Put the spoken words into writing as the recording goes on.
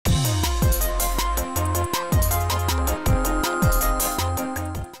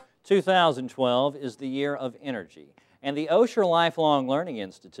2012 is the year of energy, and the Osher Lifelong Learning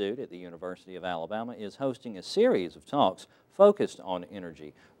Institute at the University of Alabama is hosting a series of talks focused on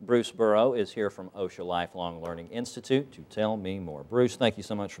energy. Bruce Burrow is here from Osher Lifelong Learning Institute to tell me more. Bruce, thank you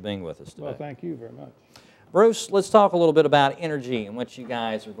so much for being with us today. Well, thank you very much. Bruce, let's talk a little bit about energy and what you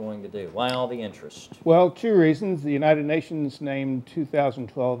guys are going to do. Why all the interest? Well, two reasons. The United Nations named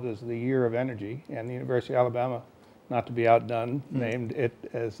 2012 as the year of energy, and the University of Alabama, not to be outdone, named it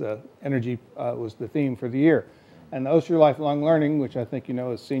as energy was the theme for the year. And the Osher Lifelong Learning, which I think you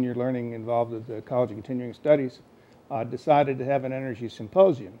know is senior learning involved with the College of Continuing Studies, decided to have an energy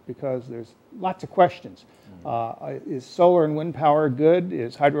symposium because there's lots of questions. Is solar and wind power good?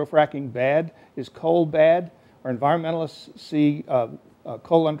 Is hydrofracking bad? Is coal bad? Or environmentalists see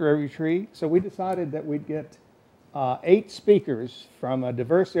coal under every tree? So we decided that we'd get 8 speakers from a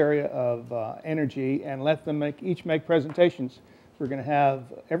diverse area of energy and let them each make presentations. We're going to have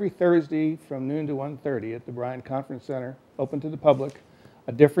every Thursday from noon to 1:30 at the Bryant Conference Center, open to the public,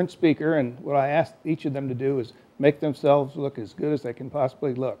 a different speaker, and what I asked each of them to do is make themselves look as good as they can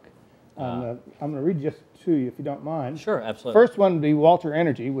possibly look. I'm going to read just to you if you don't mind. Sure, absolutely. First one would be Walter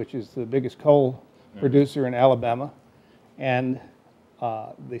Energy, which is the biggest coal producer in Alabama. And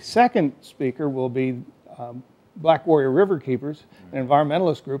the second speaker will be Black Warrior River Keepers, an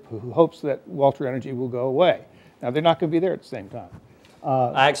environmentalist group who hopes that Walter Energy will go away. Now, they're not going to be there at the same time.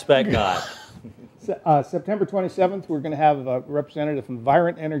 I expect not. September 27th, we're going to have a representative from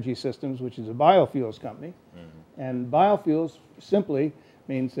Virent Energy Systems, which is a biofuels company. And biofuels simply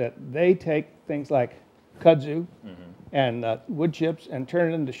means that they take things like kudzu and wood chips and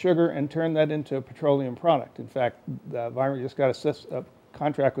turn it into sugar and turn that into a petroleum product. In fact, Virent just got a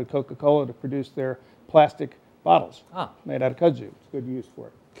contract with Coca-Cola to produce their plastic bottles made out of kudzu. It's good use for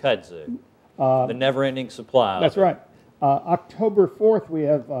it. Kudzu, the never-ending supply. That's right. October 4th, we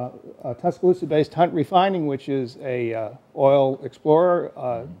have Tuscaloosa-based Hunt Refining, which is a oil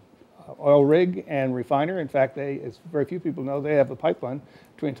explorer, oil rig and refiner. In fact, as very few people know, they have a pipeline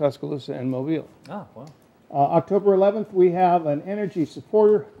between Tuscaloosa and Mobile. Oh, wow. October 11th, we have an energy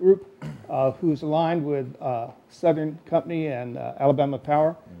supporter group who's aligned with Southern Company and Alabama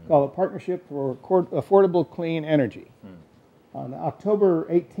Power called a Partnership for Affordable Clean Energy. On October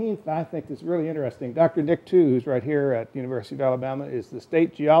 18th, I think this is really interesting. Dr. Nick Tu, who's right here at the University of Alabama, is the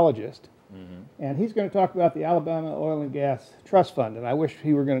state geologist. And he's going to talk about the Alabama Oil and Gas Trust Fund. And I wish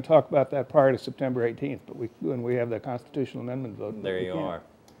he were going to talk about that prior to September 18th, but when we have the constitutional amendment vote. There you are.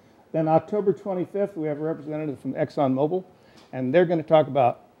 Then October 25th, we have a representative from ExxonMobil, and they're going to talk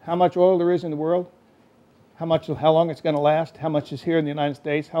about how much oil there is in the world, how long it's going to last, how much is here in the United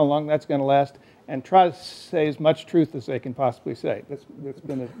States, how long that's going to last, and try to say as much truth as they can possibly say. That's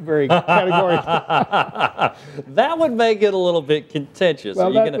been a very categorical. That would make it a little bit contentious.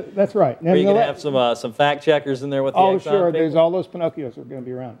 Well, that's right. Are you going to have some fact checkers in there with the Exxon sure. people? There's all those Pinocchios that are going to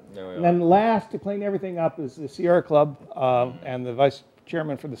be around. And then last, to clean everything up, is the Sierra Club and the vice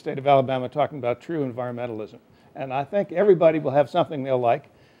chairman for the state of Alabama talking about true environmentalism. And I think everybody will have something they'll like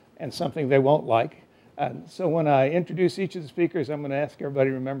and something they won't like. And so when I introduce each of the speakers, I'm going to ask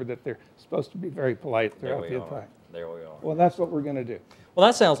everybody to remember that they're supposed to be very polite throughout the entire. There we are. Well, that's what we're going to do. Well,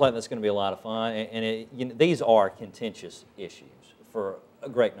 that sounds like that's going to be a lot of fun. And these are contentious issues for a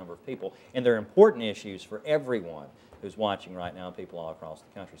great number of people. And they're important issues for everyone who's watching right now, people all across the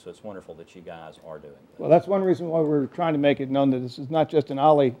country. So it's wonderful that you guys are doing this. Well, that's one reason why we're trying to make it known that this is not just an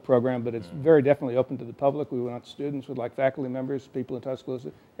OLLI program, but it's very definitely open to the public. We want students with like faculty members, people in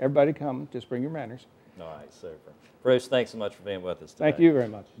Tuscaloosa. Everybody come, just bring your manners. All right, super. Bruce, thanks so much for being with us today. Thank you very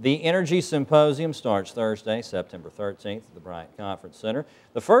much. The Energy Symposium starts Thursday, September 13th at the Bryant Conference Center.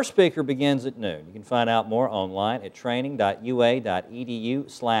 The first speaker begins at noon. You can find out more online at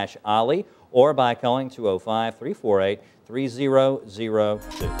training.ua.edu/OLLI or by calling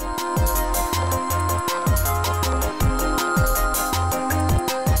 205-348-3002.